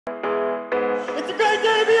a great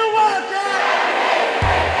day to be a Wildcat!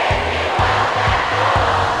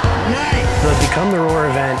 Nice! The Become the Roar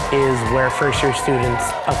event is where first-year students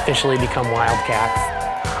officially become Wildcats.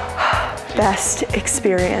 Best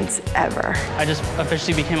experience ever. I just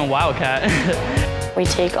officially became a Wildcat. We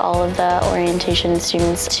take all of the orientation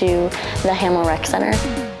students to the Hamel Rec Center.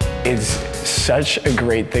 It's such a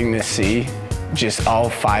great thing to see, just all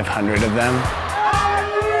 500 of them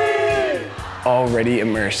already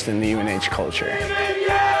immersed in the UNH culture.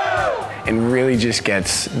 And really just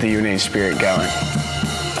gets the UNH spirit going.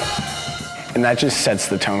 And that just sets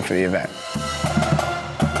the tone for the event.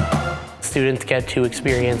 Students get to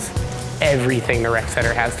experience everything the rec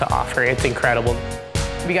center has to offer. It's incredible.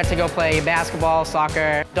 We got to go play basketball,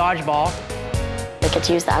 soccer, dodgeball. They get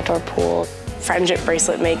to use the outdoor pool. Friendship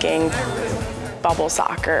bracelet making, bubble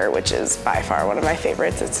soccer, which is by far one of my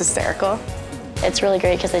favorites. It's hysterical. It's really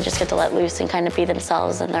great because they just get to let loose and kind of be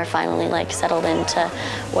themselves, and they're finally like settled into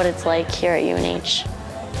what it's like here at UNH.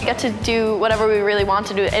 We got to do whatever we really want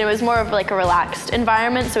to do, and it was more of like a relaxed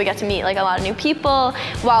environment, so we got to meet like a lot of new people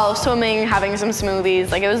while swimming, having some smoothies.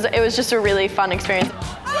 Like it was just a really fun experience.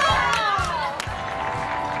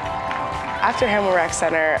 After Hamel Rec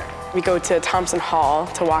Center, we go to Thompson Hall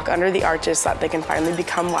to walk under the arches so that they can finally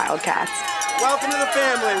become Wildcats. Welcome to the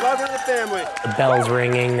family, welcome to the family. The bell's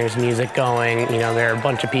ringing, there's music going, you know, there are a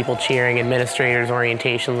bunch of people cheering, administrators,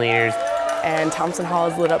 orientation leaders. And Thompson Hall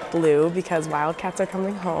is lit up blue because Wildcats are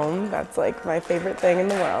coming home. That's like my favorite thing in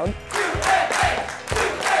the world.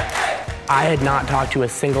 I had not talked to a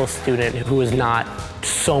single student who was not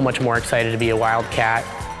so much more excited to be a Wildcat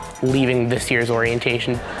leaving this year's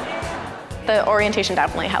orientation. The orientation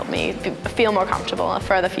definitely helped me feel more comfortable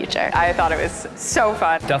for the future. I thought it was so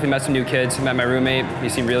fun. Definitely met some new kids. Met my roommate. He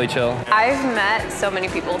seemed really chill. I've met so many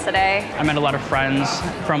people today. I met a lot of friends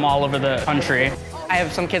from all over the country. I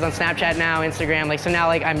have some kids on Snapchat now, Instagram, like so now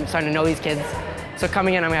like I'm starting to know these kids. So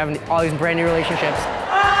coming in, I'm having all these brand new relationships.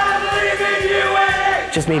 I believe in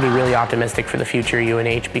UNH! Just made me really optimistic for the future of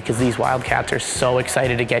UNH because these Wildcats are so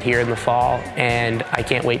excited to get here in the fall, and I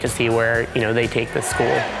can't wait to see where, you know, they take this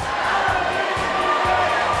school.